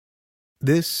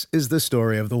This is the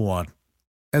story of the one.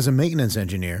 As a maintenance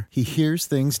engineer, he hears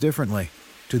things differently.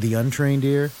 To the untrained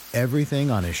ear,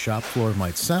 everything on his shop floor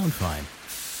might sound fine,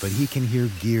 but he can hear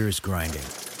gears grinding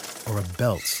or a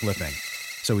belt slipping.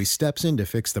 So he steps in to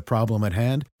fix the problem at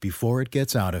hand before it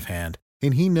gets out of hand.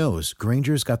 And he knows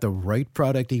Grainger's got the right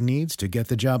product he needs to get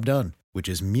the job done, which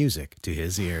is music to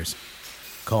his ears.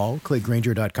 Call, click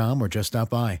Grainger.com, or just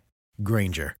stop by.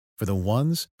 Grainger, for the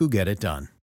ones who get it done.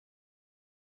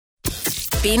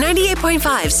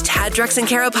 B98.5's Tad, Drex, and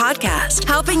Kara podcast,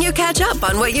 helping you catch up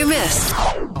on what you missed.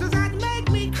 Does that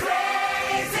make me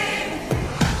crazy?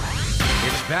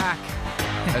 It's back.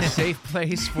 A safe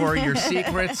place for your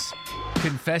secrets.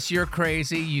 Confess you're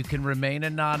crazy. You can remain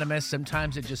anonymous.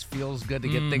 Sometimes it just feels good to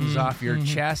get things off your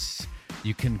chest.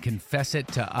 You can confess it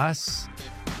to us.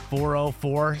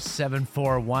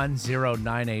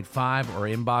 404-741-0985 or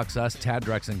inbox us, Tad,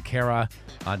 Drex, and Kara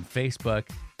on Facebook.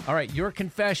 All right, your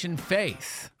confession,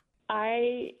 Faith.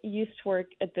 I used to work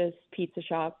at this pizza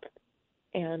shop,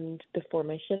 and before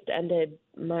my shift ended,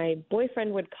 my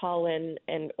boyfriend would call in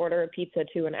and order a pizza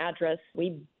to an address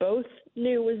we both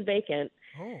knew was vacant,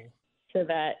 so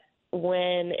that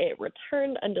when it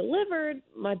returned undelivered,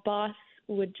 my boss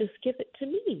would just give it to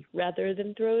me rather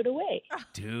than throw it away.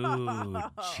 Dude,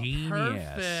 genius.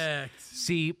 Perfect.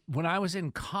 See, when I was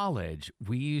in college,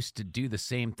 we used to do the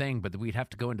same thing, but we'd have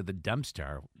to go into the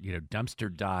dumpster,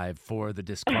 dumpster dive for the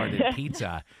discarded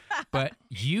pizza. But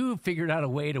you figured out a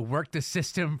way to work the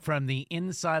system from the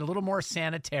inside, a little more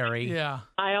sanitary. Yeah.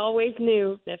 I always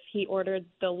knew if he ordered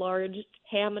the large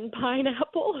ham and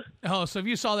pineapple. Oh, so if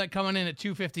you saw that coming in at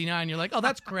 $2.59, you're like, oh,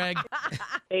 that's Craig.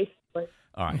 Basically.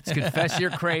 All right, it's Confess You're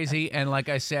Crazy. And like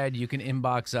I said, you can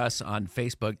inbox us on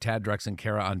Facebook, Tad, Drex, and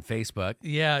Kara on Facebook.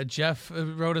 Yeah, Jeff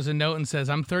wrote us a note and says,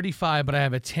 I'm 35, but I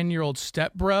have a 10-year-old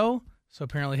stepbro. So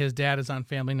apparently his dad is on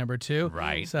family number 2.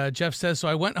 Right. So Jeff says, so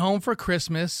I went home for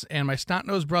Christmas, and my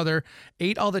snot-nosed brother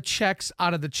ate all the Chex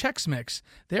out of the Chex Mix.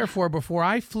 Therefore, before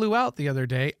I flew out the other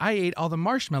day, I ate all the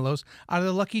marshmallows out of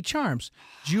the Lucky Charms.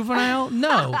 Juvenile?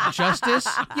 No. Justice?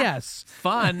 Yes.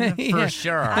 Fun for Yeah.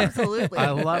 sure. Absolutely.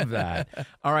 I love that.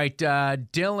 All right,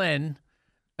 Dylan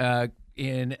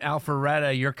in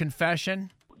Alpharetta, your confession?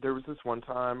 There was this one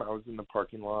time I was in the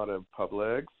parking lot of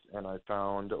Publix, and I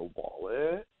found a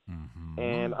wallet.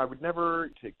 And I would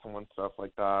never take someone's stuff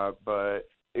like that, but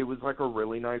it was like a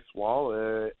really nice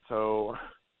wallet. So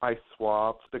I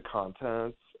swapped the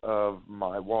contents of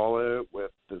my wallet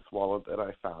with this wallet that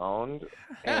I found,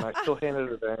 and I still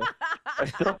handed it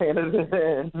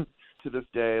in. To this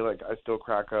day, like, I still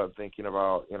crack up thinking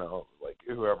about, like,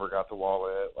 whoever got the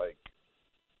wallet, like,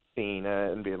 seeing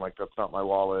it and being like, that's not my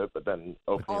wallet, but then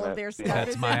opening All it. of their seeing stuff it.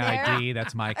 That's is my in there? ID.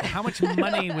 That's my. How much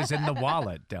money was in the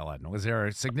wallet, Dylan? Was there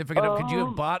a significant? Could you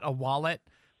have bought a wallet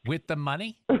with the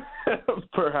money?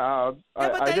 Perhaps.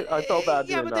 I felt bad.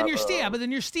 Yeah, doing but then that, you're though. but then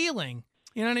you're stealing.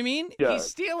 You know what I mean? Yeah. He's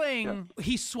stealing.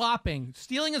 He's swapping.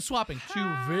 Stealing and swapping.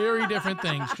 2 very different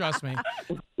things, trust me.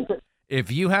 If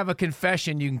you have a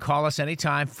confession, you can call us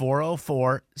anytime,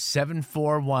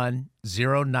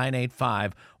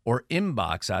 404-741-0985, or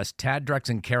inbox us, Tad, Drex,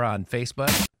 and Kara on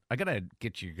Facebook. I got to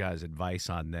get you guys' advice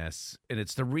on this, and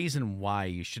it's the reason why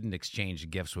you shouldn't exchange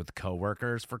gifts with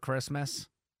coworkers for Christmas.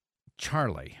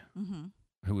 Charlie,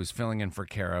 who was filling in for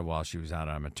Kara while she was out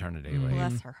on maternity leave.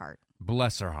 Bless her heart.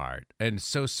 Bless her heart. And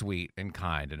so sweet and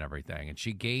kind and everything. And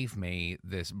she gave me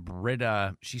this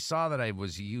Brita. She saw that I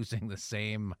was using the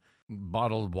same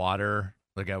bottled water.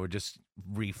 Like, I would just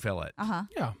refill it.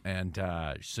 Yeah. And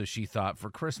so she thought for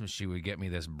Christmas she would get me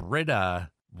this Brita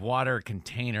water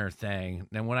container thing.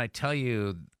 And when I tell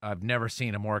you I've never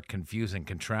seen a more confusing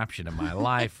contraption in my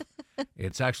life,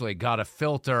 it's actually got a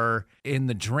filter in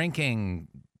the drinking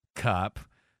cup.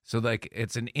 So, like,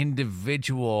 it's an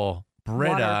individual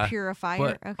Brita. Water purifier.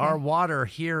 But Okay. our water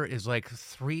here is like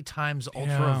 3 times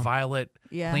ultraviolet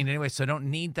clean anyway, so I don't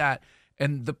need that.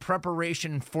 And the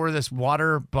preparation for this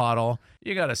water bottle,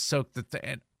 you got to soak the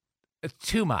thing. It's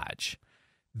too much.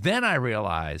 Then I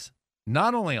realize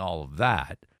not only all of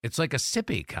that, it's like a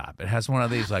sippy cup. It has one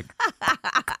of these, like,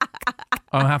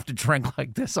 I don't have to drink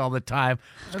like this all the time.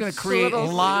 It's going to create little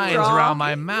lines straw. around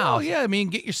my mouth. Oh, yeah. I mean,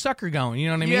 get your sucker going. You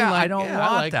know what I mean? Yeah, Like, I don't yeah,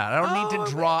 want like- that. I don't need Oh,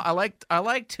 to draw. I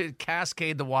like to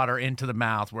cascade the water into the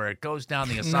mouth where it goes down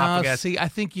the No, esophagus. see, I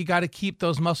think you got to keep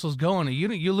those muscles going.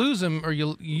 You lose them, or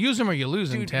you use them, or you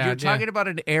lose them. Dude, Tad. you're talking about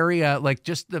an area like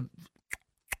just the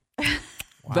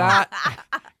that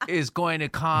is going to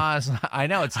cause. I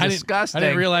know it's disgusting. I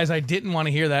didn't realize I didn't want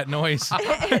to hear that noise.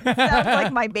 It sounds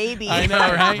like my baby. I know,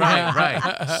 right?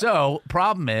 right. So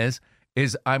problem is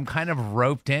I'm kind of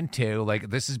roped into, like,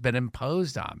 this has been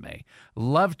imposed on me.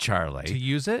 Love Charlie. To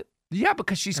use it? Yeah,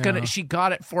 because she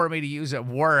got it for me to use at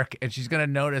work, and she's gonna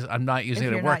notice I'm not using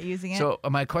it at work. Not using it. So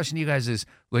my question to you guys is,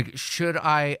 like, should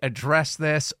I address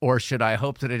this, or should I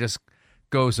hope that it just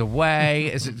goes away?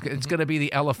 It's gonna be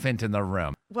the elephant in the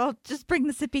room. Well, just bring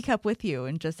the sippy cup with you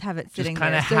and just have it sitting Just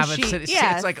kind of there. have it sit.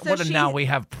 Yeah, It's like, so now we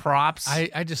have props. I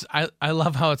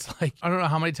love how it's like, I don't know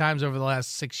how many times over the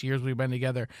last 6 years we've been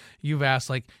together, you've asked,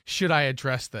 like, should I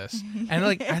address this? And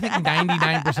like, I think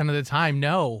 99% of the time,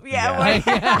 no.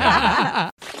 Yeah.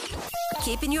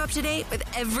 Keeping you up to date with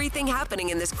everything happening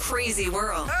in this crazy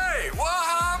world. Hey, what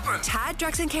happened? Tad,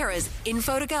 Drex, and Kara's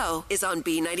Info to Go is on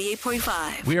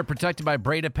B98.5. We are protected by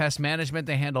Breda Pest Management.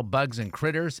 They handle bugs and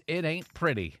critters. It ain't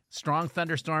pretty. Strong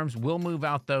thunderstorms will move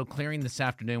out, though, clearing this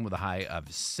afternoon with a high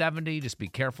of 70. Just be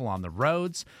careful on the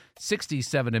roads.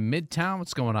 67 in Midtown.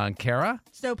 What's going on, Kara?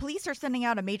 So police are sending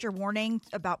out a major warning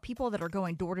about people that are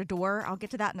going door to door. I'll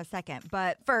get to that in a second.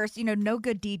 But first, no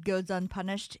good deed goes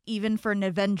unpunished, even for an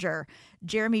Avenger.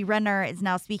 Jeremy Renner is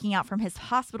now speaking out from his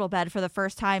hospital bed for the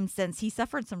first time since he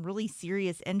suffered some really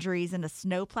serious injuries in a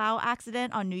snowplow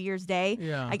accident on New Year's Day.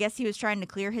 Yeah. I guess he was trying to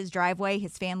clear his driveway.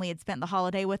 His family had spent the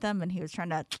holiday with him, and he was trying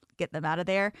to get them out of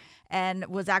there, and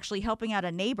was actually helping out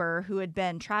a neighbor who had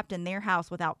been trapped in their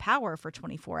house without power for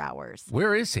 24 hours.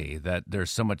 Where is he that there's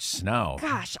so much snow?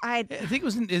 Gosh, I think it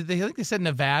was. I think they said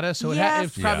Nevada, so Yes,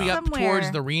 it's probably up somewhere.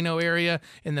 towards the Reno area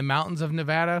in the mountains of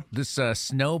Nevada. This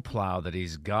snow plow that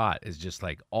he's got is just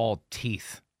like all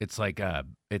teeth. It's like a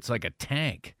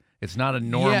tank. It's not a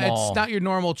normal. Yeah, it's not your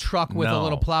normal truck with a No.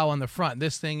 little plow on the front.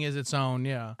 This thing is its own.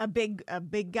 Yeah. A big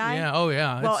guy. Yeah. Oh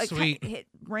yeah. Well, It's sweet.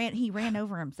 he ran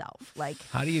over himself. Like,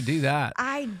 How do you do that?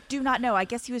 I do not know. I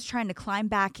guess he was trying to climb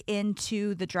back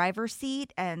into the driver's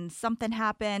seat, and something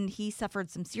happened. He suffered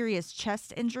some serious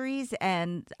chest injuries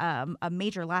and a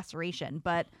major laceration.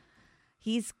 But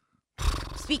he's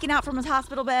speaking out from his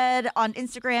hospital bed on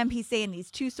Instagram. He's saying he's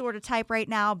too sore to type right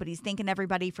now, but he's thanking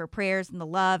everybody for prayers and the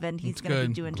love, and he's going to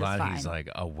be doing Glad just fine. he's like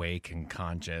awake and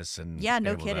conscious and Yeah,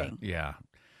 no able to- kidding. yeah.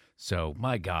 So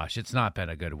my gosh, it's not been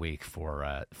a good week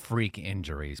for freak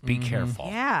injuries. Be careful.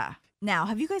 Yeah. Now,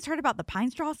 have you guys heard about the pine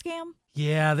straw scam?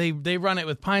 Yeah, they run it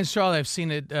with pine straw. I've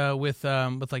seen it with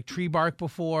like tree bark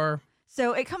before.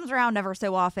 So it comes around ever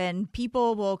so often.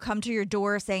 People will come to your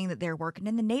door saying that they're working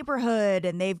in the neighborhood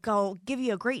and they've give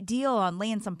you a great deal on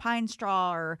laying some pine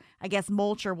straw or I guess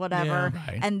mulch or whatever. Yeah,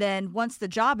 right. And then once the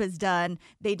job is done,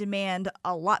 they demand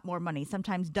a lot more money,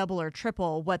 sometimes double or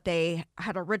triple what they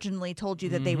had originally told you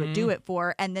that they would do it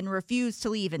for, and then refuse to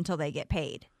leave until they get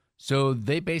paid. So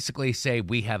they basically say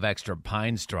we have extra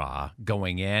pine straw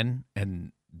going in,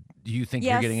 and you think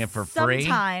you're getting it for free?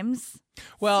 Sometimes.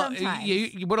 Well,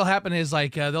 Sometimes. what'll happen is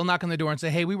like they'll knock on the door and say,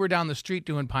 "Hey, we were down the street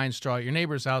doing pine straw at your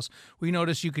neighbor's house. We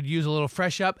noticed you could use a little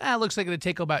fresh up. It looks like it'd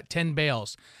take about 10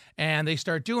 bales." And they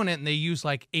start doing it, and they use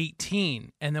like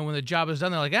 18. And then when the job is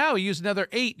done, they're like, "Oh, we used another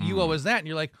 8. You owe us that." And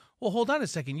you're like, "Well, hold on a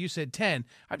second. You said 10.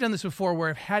 I've done this before where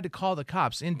I've had to call the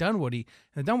cops in Dunwoody,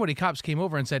 and the Dunwoody cops came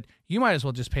over and said, "You might as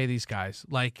well just pay these guys."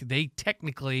 Like they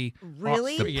technically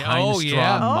Really? The Yeah, pine oh, straw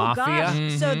yeah. Oh, mafia.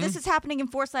 gosh. So this is happening in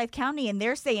Forsyth County, and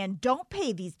they're saying, don't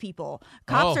pay these people.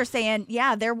 Cops Oh. are saying,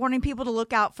 yeah, they're warning people to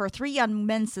look out for 3 young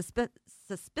men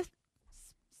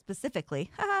specifically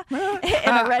in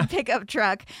a red pickup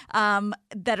truck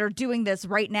that are doing this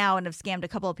right now and have scammed a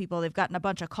couple of people. They've gotten a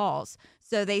bunch of calls.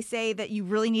 So they say that you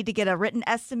really need to get a written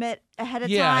estimate ahead of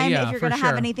time if you're for going to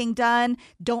have sure. anything done.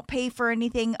 Don't pay for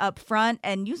anything up front,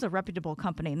 and use a reputable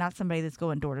company, not somebody that's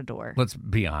going door to door. Let's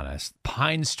be honest.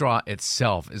 Pine straw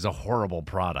itself is a horrible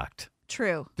product.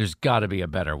 True. There's got to be a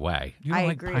better way. You don't I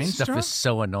like agree. pine Stuff straw? is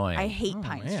so annoying. I hate Oh,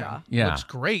 pine man. straw. Yeah. Looks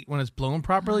great when it's blown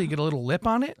properly. You get a little lip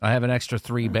on it. I have an extra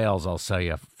 3 bales. I'll sell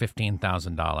you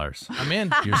 $15,000. I'm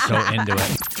in. You're so into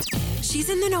it. She's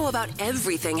in the know about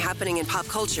everything happening in pop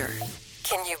culture.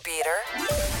 Can you beat her?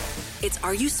 It's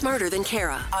Are You Smarter Than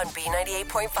Kara on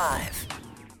B98.5.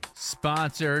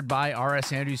 Sponsored by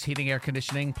R.S. Andrews Heating, Air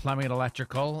Conditioning, Plumbing, and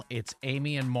Electrical. It's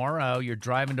Amy and Morrow. You're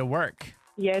driving to work.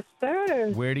 Yes, sir.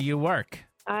 Where do you work?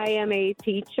 I am a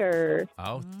teacher.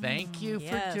 Oh, thank you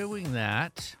yes. for doing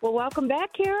that. Well, welcome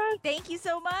back, Kara. Thank you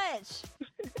so much.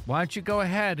 Why don't you go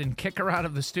ahead and kick her out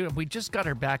of the studio? We just got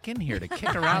her back in here. To kick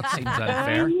her out seems I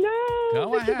unfair. know. Go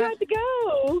but you ahead. got to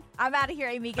go. I'm out of here,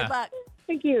 Amy. Good luck.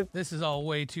 Thank you. This is all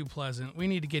way too pleasant. We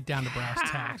need to get down to brass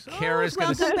tacks. Kara's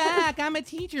gonna welcome back. I'm a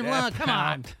teacher. Yeah, Look, come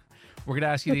on. We're going to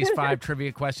ask you these 5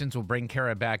 trivia questions. We'll bring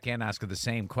Kara back in, ask her the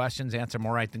same questions. Answer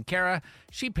more right than Kara.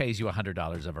 She pays you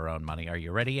 $100 of her own money. Are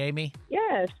you ready, Amy?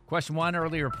 Yes. Question 1.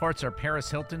 Early reports are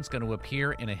Paris Hilton's going to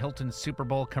appear in a Hilton Super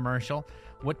Bowl commercial.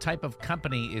 What type of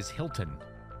company is Hilton?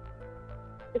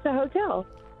 It's a hotel.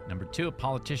 Number 2, a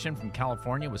politician from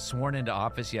California was sworn into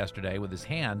office yesterday with his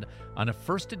hand on a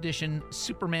first edition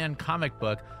Superman comic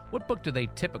book. What book do they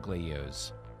typically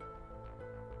use?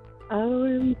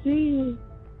 OMG.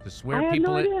 To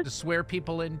swear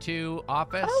people into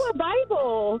office? Oh, a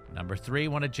Bible. Number 3,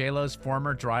 one of J-Lo's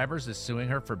former drivers is suing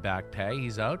her for back pay.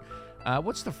 He's out.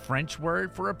 What's the French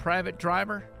word for a private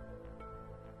driver?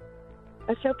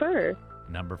 A chauffeur.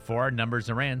 Number 4,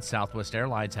 numbers are in. Southwest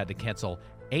Airlines had to cancel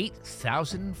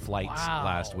 8,000 flights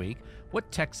last week.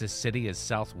 What Texas city is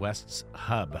Southwest's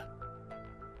hub?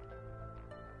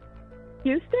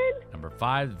 Houston? Number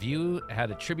 5, View had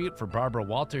a tribute for Barbara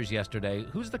Walters yesterday.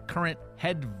 Who's the current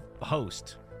head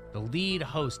host, the lead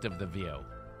host of The View?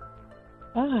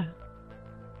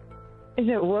 Is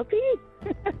it Whoopi?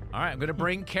 All right, I'm going to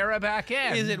bring Kara back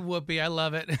in. Is it Whoopi? I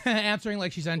love it. Answering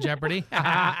like she's on Jeopardy.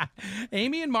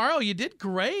 Amy and Morrow, you did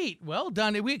great. Well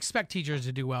done. We expect teachers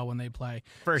to do well when they play.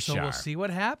 For so sure. We'll see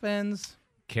what happens.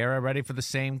 Kara, ready for the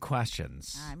same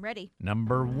questions? I'm ready.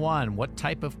 Number 1, what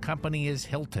type of company is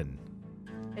Hilton?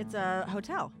 It's a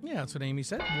hotel. Yeah, that's what Amy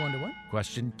said. 1-1.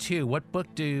 Question 2, what book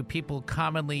do people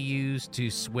commonly use to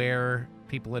swear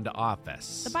people into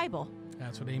office? The Bible.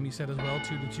 That's what Amy said as well.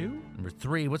 2-2. Number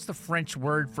 3, what's the French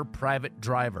word for private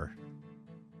driver?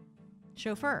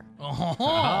 Chauffeur.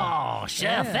 Oh,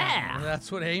 chauffeur. Yeah, that's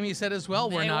what Amy said as well.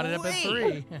 We're knotted up at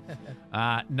 3.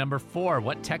 Number 4,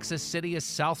 what Texas city is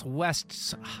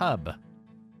Southwest's hub?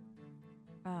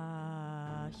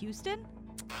 Houston?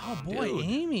 Oh, boy, Dude.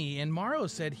 Amy and Morrow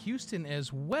said Houston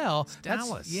as well.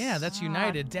 Dallas. That's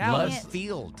United. Dallas. Love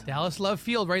Field. Dallas Love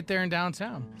Field right there in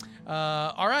downtown.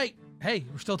 All right. Hey,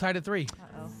 we're still tied at 3.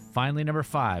 Uh-oh. Finally, number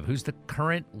 5, who's the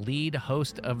current lead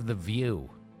host of The View?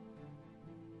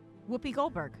 Whoopi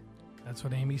Goldberg. That's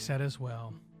what Amy said as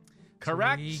well.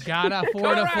 Correct. We got a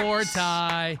 4-4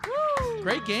 tie. Woo!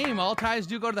 Great game. All ties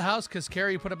do go to the house because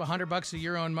Carrie put up $100 of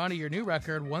your own money. Your new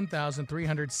record,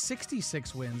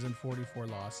 1,366 wins and 44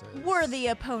 losses. Worthy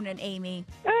opponent, Amy.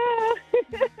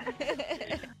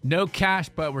 No cash,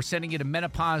 but we're sending you to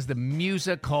Menopause, the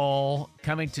musical,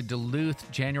 coming to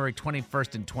Duluth January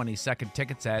 21st and 22nd.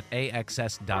 Tickets at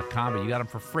AXS.com, but you got them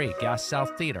for free. Gas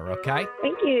South Theater, okay?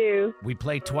 Thank you. We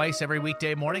play twice every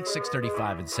weekday morning,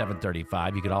 6:35 and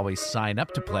 7:35. You can always sign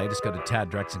up to play. Just go to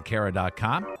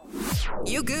TadDrexandKara.com.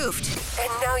 You goofed, and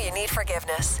now you need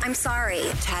forgiveness. I'm sorry.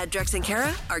 Tad, Drex, and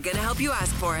Kara are going to help you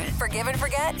ask for it. Forgive and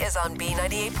Forget is on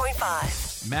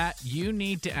B98.5. Matt, you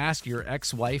need to ask your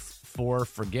ex-wife for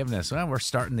forgiveness. Well, we're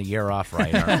starting the year off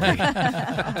right, aren't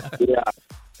we? Yeah.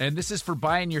 And this is for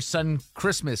buying your son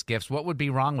Christmas gifts. What would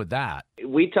be wrong with that?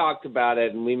 We talked about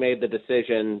it, and we made the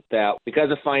decision that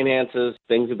because of finances,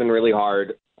 things have been really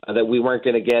hard, that we weren't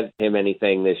going to get him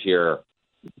anything this year.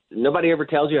 Nobody ever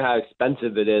tells you how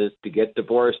expensive it is to get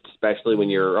divorced, especially when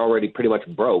you're already pretty much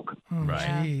broke.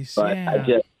 Right. Geez, But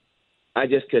yeah. I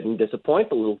just couldn't disappoint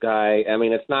the little guy. I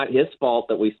mean, it's not his fault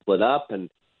that we split up and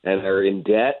are in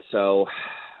debt. So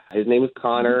his name is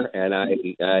Connor, and I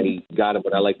got him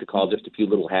what I like to call just a few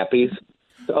little happies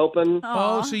to open.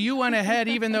 Oh, so you went ahead,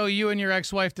 even though you and your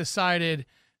ex-wife decided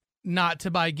not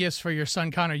to buy gifts for your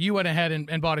son, Connor, you went ahead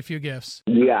and bought a few gifts.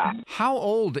 Yeah. How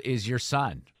old is your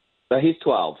son? He's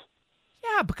 12.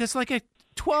 Yeah, because like a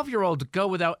 12-year-old to go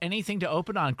without anything to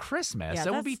open on Christmas, Yeah,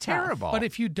 that would be that's tough. terrible. But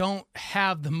if you don't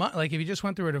have the money, like if you just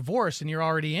went through a divorce and you're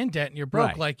already in debt and you're broke,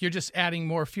 Right. like you're just adding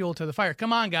more fuel to the fire.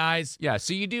 Come on, guys. yeah,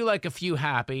 so you do like a few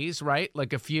happies, right?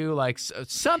 Like a few, like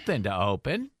something to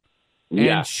open.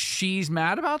 Yeah. And she's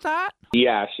mad about that?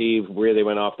 Yeah, she really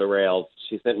went off the rails.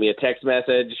 She sent me a text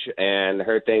message, and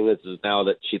her thing is now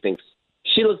that she thinks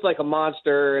she looks like a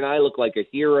monster and I look like a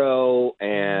hero,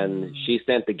 and she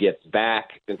sent the gifts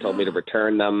back and told me to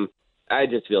return them. I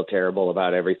just feel terrible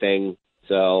about everything.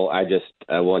 So I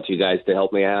want you guys to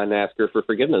help me out and ask her for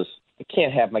forgiveness. I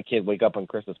can't have my kid wake up on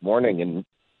Christmas morning and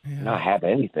not have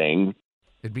anything.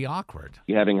 It'd be awkward.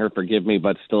 Having her forgive me,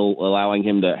 but still allowing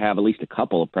him to have at least a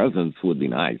couple of presents would be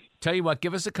nice. Tell you what,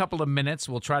 give us a couple of minutes.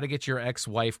 We'll try to get your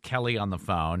ex-wife, Kelly, on the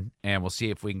phone, and we'll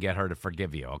see if we can get her to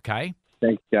forgive you, okay?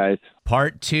 Thanks, guys.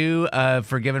 Part 2 of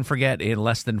Forgive and Forget in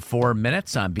less than 4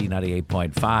 minutes on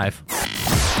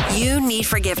B98.5. You need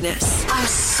forgiveness. I'm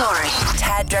sorry.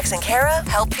 Tad, Drex, and Kara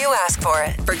help you ask for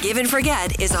it. Forgive and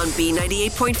Forget is on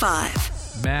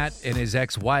B98.5. Matt and his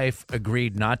ex-wife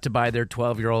agreed not to buy their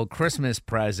 12-year-old Christmas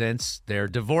presents. They're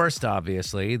divorced,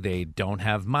 obviously. They don't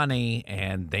have money,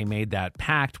 and they made that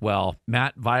pact. Well,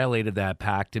 Matt violated that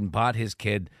pact and bought his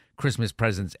kid Christmas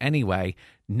presents anyway.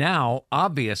 Now,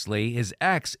 obviously, his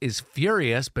ex is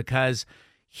furious because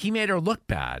he made her look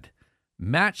bad.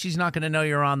 Matt, she's not going to know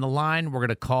you're on the line. We're going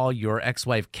to call your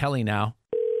ex-wife, Kelly, now.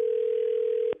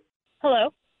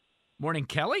 Hello. Morning,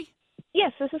 Kelly?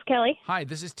 Yes, this is Kelly. Hi,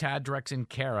 this is Tad, Drex, and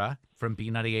Kara from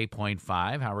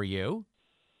B98.5. How are you?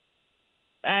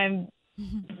 I'm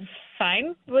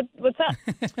fine. What's up?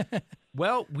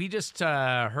 Well, we just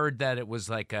heard that it was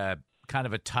like a kind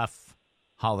of a tough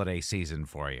holiday season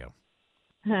for you.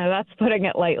 That's putting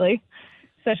it lightly,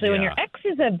 especially when your ex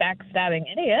is a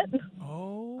backstabbing idiot.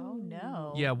 Oh,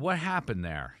 no. Yeah, what happened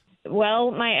there? Well,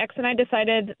 my ex and I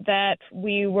decided that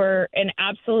we were in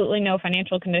absolutely no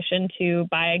financial condition to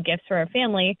buy gifts for our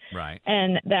family. Right.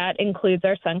 And that includes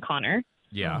our son, Connor.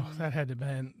 Yeah. Oh, that had to have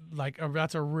been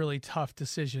that's a really tough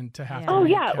decision to have to Oh,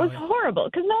 make, yeah, it was Kelly. horrible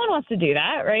because no one wants to do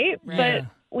that, right? Yeah.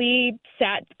 But we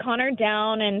sat Connor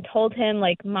down and told him,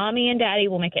 like, Mommy and Daddy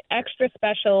will make it extra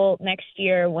special next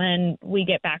year when we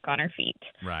get back on our feet.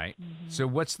 Right. So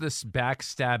what's this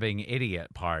backstabbing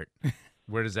idiot part?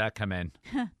 Where does that come in?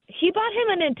 He bought him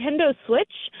a Nintendo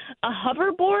Switch, a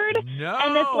hoverboard,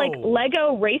 and this like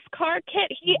Lego race car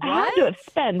kit. He had to have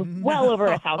spent well over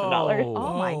 $1,000.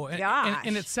 Oh my gosh.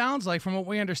 And it sounds like, from what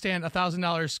we understand,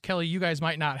 $1,000, Kelly, you guys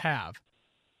might not have.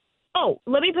 Oh,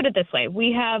 let me put it this way.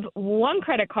 We have one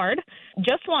credit card,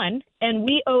 just one, and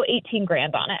we owe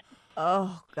 $18,000 on it.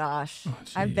 Oh, gosh.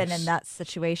 I've been in that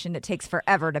situation. It takes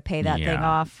forever to pay that thing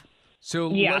off. So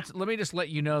let me just let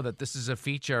you know that this is a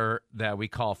feature that we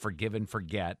call Forgive and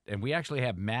Forget. And we actually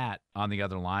have Matt on the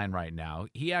other line right now.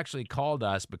 He actually called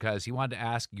us because he wanted to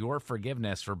ask your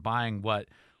forgiveness for buying what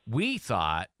we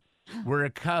thought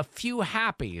were a few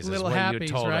happies, Little is what happies, you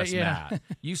told right? us, Yeah. Matt.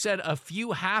 You said a few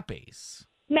happies.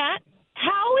 Matt,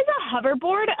 how is a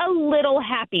hoverboard a little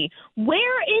happy?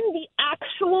 Where in the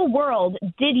actual world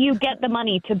did you get the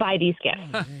money to buy these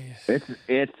gifts?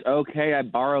 It's okay. I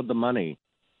borrowed the money.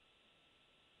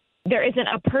 There isn't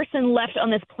a person left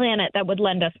on this planet that would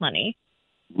lend us money.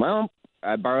 Well,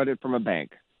 I borrowed it from a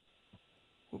bank.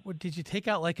 Did you take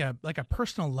out like a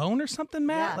personal loan or something,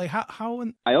 Matt? Yeah. Like how?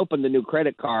 I opened a new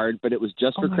credit card, but it was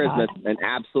just for my Christmas God. and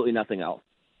absolutely nothing else.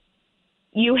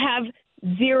 You have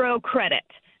zero credit.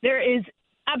 There is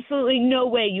absolutely no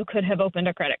way you could have opened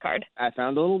a credit card. I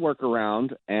found a little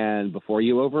workaround, and before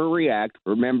you overreact,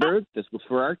 remember, this was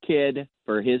for our kid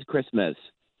for his Christmas.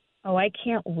 Oh, I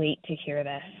can't wait to hear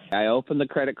this. I opened the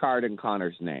credit card in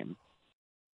Connor's name.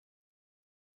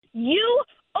 You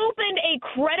opened a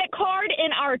credit card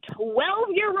in our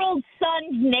 12-year-old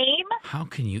son's name? How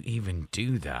can you even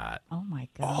do that? Oh, my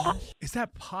gosh. Is that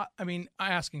I mean,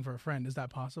 asking for a friend, is that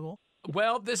possible?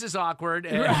 Well, this is awkward,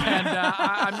 and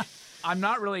I'm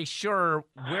not really sure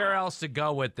where else to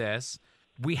go with this.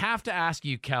 We have to ask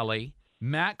you, Kelly.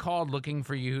 Matt called looking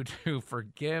for you to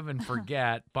forgive and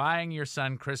forget buying your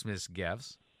son Christmas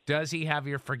gifts. Does he have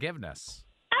your forgiveness?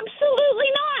 Absolutely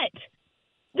not.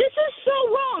 This is so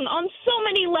wrong on so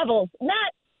many levels.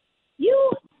 Matt,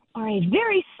 you are a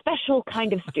very special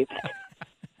kind of stupid.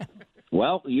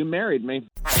 Well, you married me.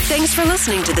 Thanks for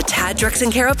listening to the Tad, Drex,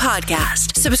 and Kara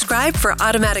podcast. Subscribe for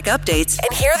automatic updates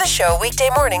and hear the show weekday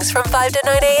mornings from 5 to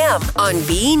 9 a.m. on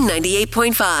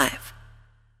B98.5.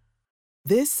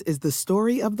 This is the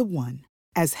story of the one.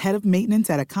 As head of maintenance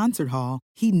at a concert hall,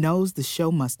 he knows the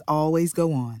show must always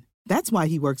go on. That's why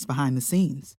he works behind the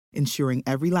scenes, ensuring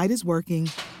every light is working,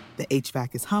 the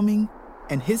HVAC is humming,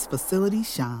 and his facility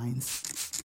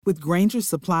shines. With Grainger's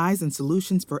supplies and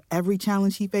solutions for every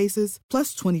challenge he faces,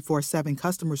 plus 24/7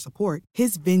 customer support,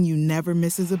 his venue never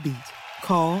misses a beat.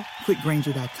 Call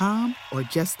quickgrainger.com or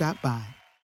just stop by.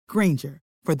 Grainger,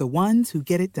 for the ones who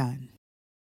get it done.